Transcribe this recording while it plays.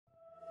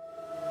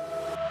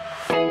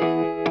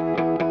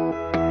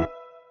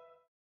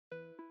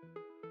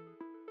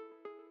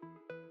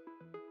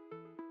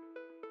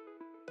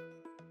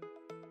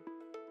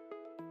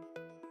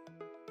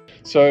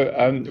So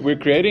we're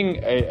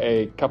creating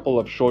a couple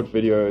of short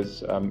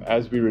videos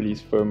as we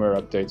release firmware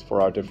updates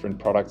for our different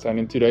products. And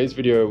in today's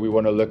video, we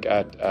want to look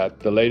at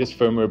the latest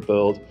firmware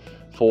build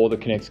for the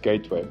Conext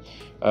Gateway.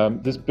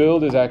 This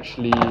build is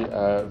actually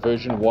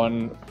version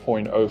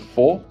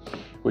 1.04,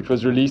 which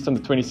was released on the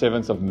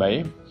 27th of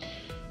May.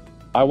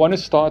 I want to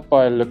start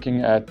by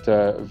looking at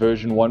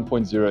version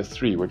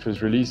 1.03, which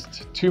was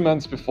released 2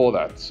 months before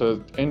that,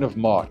 so end of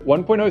March.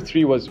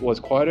 1.03 was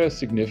quite a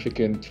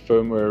significant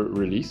firmware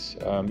release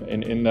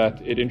in that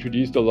it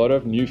introduced a lot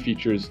of new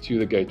features to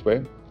the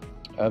gateway.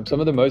 Some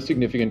of the most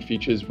significant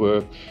features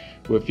were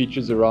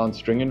features around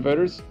string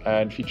inverters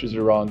and features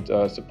around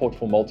support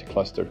for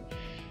multi-cluster.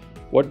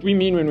 What we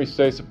mean when we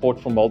say support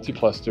for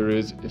multi-cluster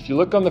is, if you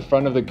look on the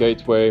front of the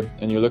gateway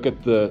and you look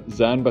at the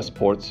Zen Bus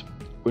ports,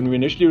 when we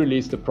initially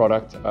released the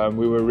product,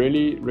 we were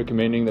really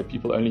recommending that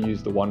people only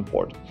use the one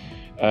port.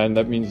 And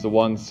that means the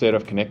one set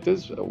of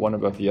connectors, one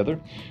above the other.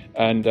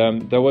 And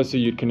that was so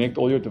you'd connect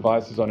all your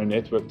devices on a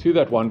network to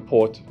that one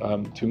port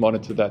to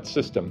monitor that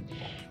system.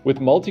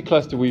 With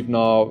multi-cluster, we've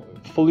now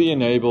fully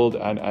enabled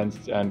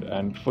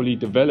and fully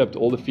developed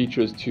all the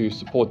features to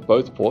support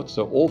both ports,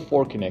 so all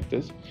 4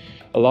 connectors,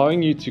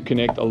 allowing you to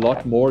connect a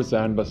lot more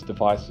Zen Bus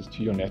devices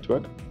to your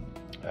network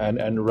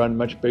and run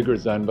much bigger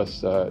Zen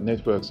Bus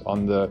networks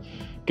on the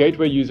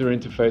Gateway user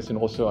interface and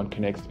also on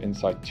Conext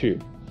Insight 2.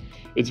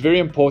 It's very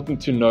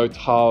important to note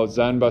how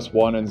Zen Bus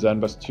 1 and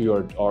Zen Bus 2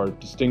 are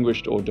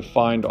distinguished or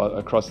defined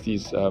across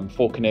these 4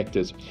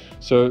 connectors.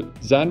 So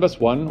Zen Bus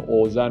 1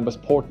 or Zen Bus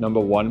port number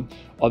 1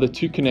 are the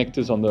 2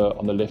 connectors on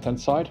the left-hand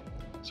side,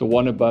 so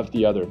one above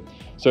the other.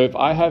 So if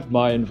I have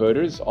my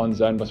inverters on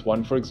Zen Bus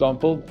 1, for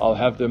example, I'll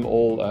have them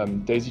all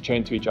daisy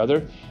chained to each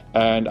other,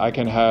 and I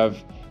can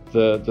have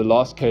the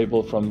last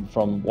cable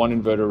from one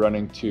inverter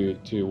running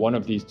to one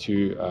of these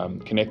 2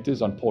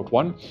 connectors on port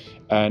 1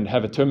 and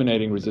have a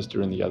terminating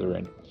resistor in the other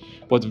end.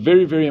 What's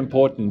very, very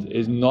important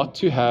is not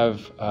to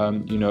have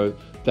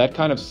that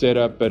kind of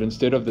setup, but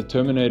instead of the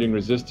terminating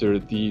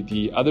resistor,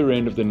 the other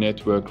end of the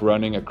network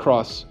running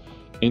across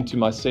into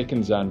my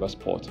second Zen Bus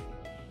port.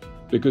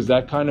 Because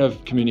that kind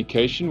of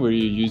communication where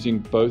you're using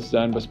both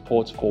Zen Bus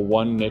ports for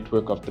one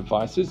network of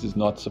devices is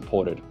not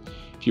supported.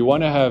 If you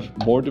want to have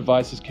more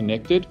devices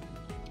connected,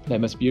 they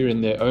must be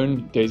in their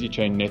own daisy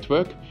chain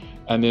network,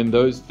 and then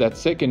that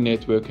second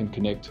network can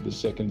connect to the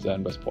second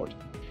Zen Bus port.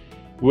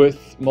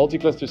 With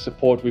multi-cluster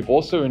support, we've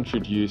also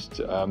introduced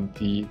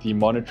the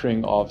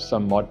monitoring of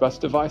some Modbus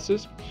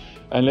devices.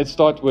 And let's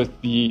start with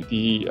the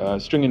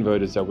string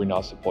inverters that we're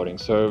now supporting.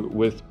 So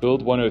with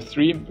build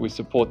 103, we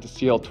support the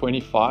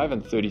CL25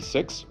 and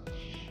 36.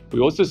 We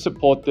also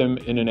support them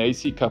in an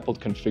AC coupled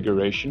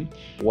configuration,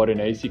 what an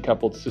AC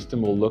coupled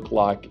system will look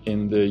like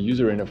in the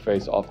user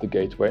interface of the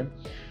gateway.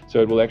 So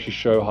it will actually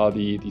show how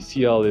the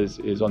CL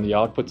is on the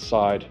output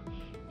side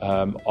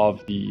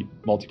of the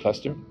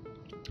multi-cluster.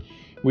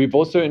 We've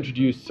also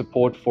introduced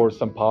support for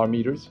some power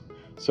meters.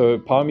 So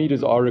power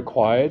meters are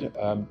required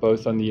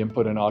both on the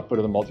input and output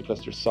of the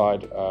multi-cluster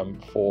side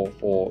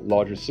for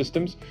larger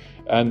systems.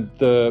 And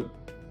the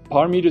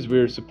power meters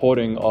we're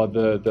supporting are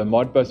the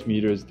Modbus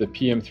meters, the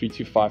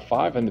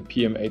PM3255 and the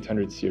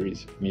PM800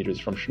 series meters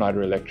from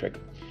Schneider Electric.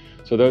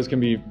 So those can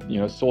be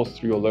sourced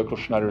through your local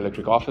Schneider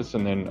Electric office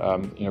and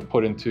then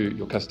put into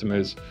your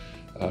customers'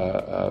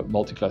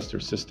 multi-cluster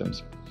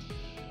systems.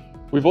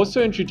 We've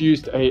also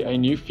introduced a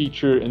new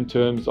feature in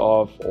terms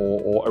of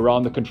or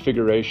around the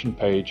configuration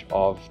page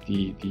of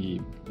the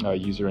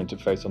user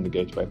interface on the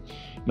gateway.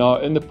 Now,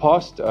 in the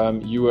past,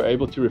 you were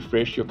able to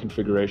refresh your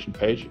configuration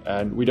page,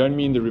 and we don't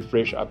mean the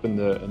refresh up in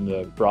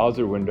the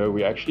browser window.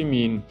 We actually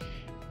mean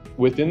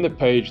within the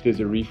page there's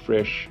a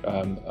refresh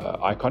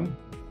icon.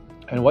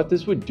 And what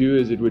this would do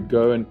is it would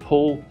go and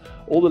pull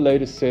all the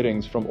latest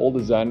settings from all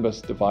the Zen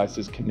Bus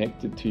devices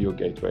connected to your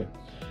gateway.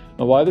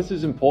 Now, why this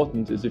is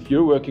important is if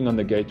you're working on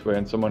the gateway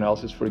and someone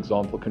else is, for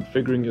example,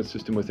 configuring your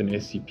system with an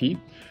SCP,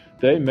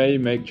 they may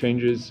make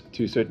changes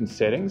to certain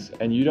settings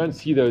and you don't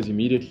see those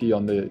immediately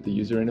on the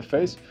user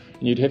interface,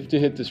 and you'd have to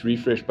hit this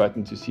refresh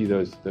button to see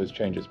those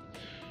changes.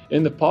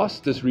 In the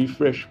past, this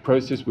refresh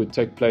process would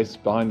take place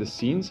behind the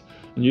scenes,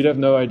 and you'd have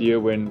no idea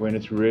when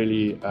it's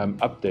really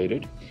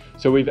updated.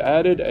 So we've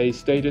added a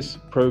status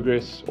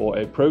progress or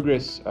a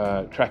progress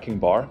tracking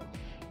bar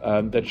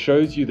that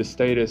shows you the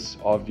status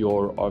of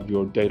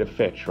your data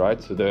fetch,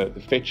 right? So the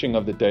fetching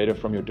of the data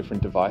from your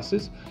different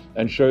devices,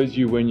 and shows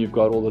you when you've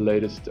got all the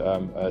latest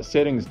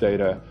settings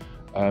data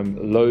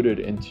loaded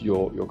into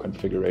your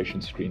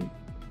configuration screen.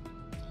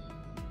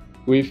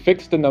 We've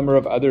fixed a number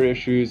of other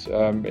issues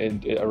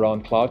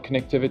around cloud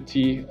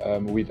connectivity.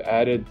 We've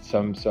added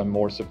some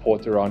more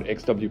support around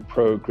XW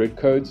Pro grid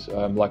codes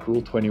like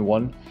Rule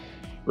 21.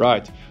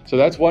 Right, so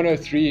that's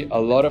 103, a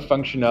lot of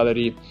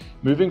functionality.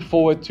 Moving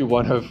forward to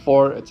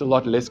 104, it's a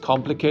lot less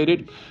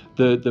complicated.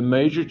 The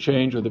major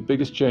change, or the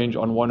biggest change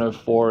on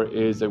 104,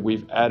 is that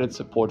we've added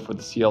support for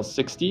the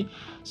CL60.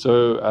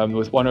 So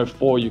with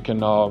 104, you can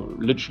now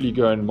literally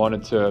go and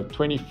monitor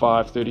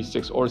 25,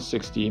 36, or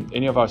 60,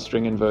 any of our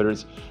string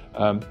inverters,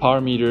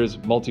 power meters,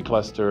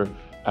 multi-cluster,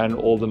 and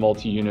all the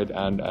multi-unit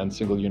and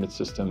single unit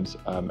systems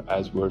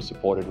as were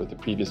supported with the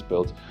previous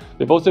builds.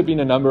 There have also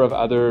been a number of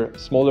other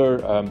smaller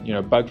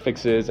bug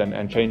fixes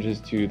and changes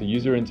to the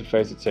user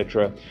interface,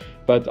 etc.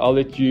 But I'll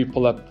let you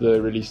pull up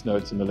the release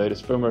notes in the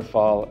latest firmware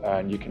file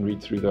and you can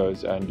read through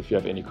those, and if you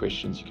have any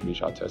questions you can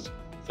reach out to us.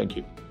 Thank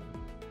you.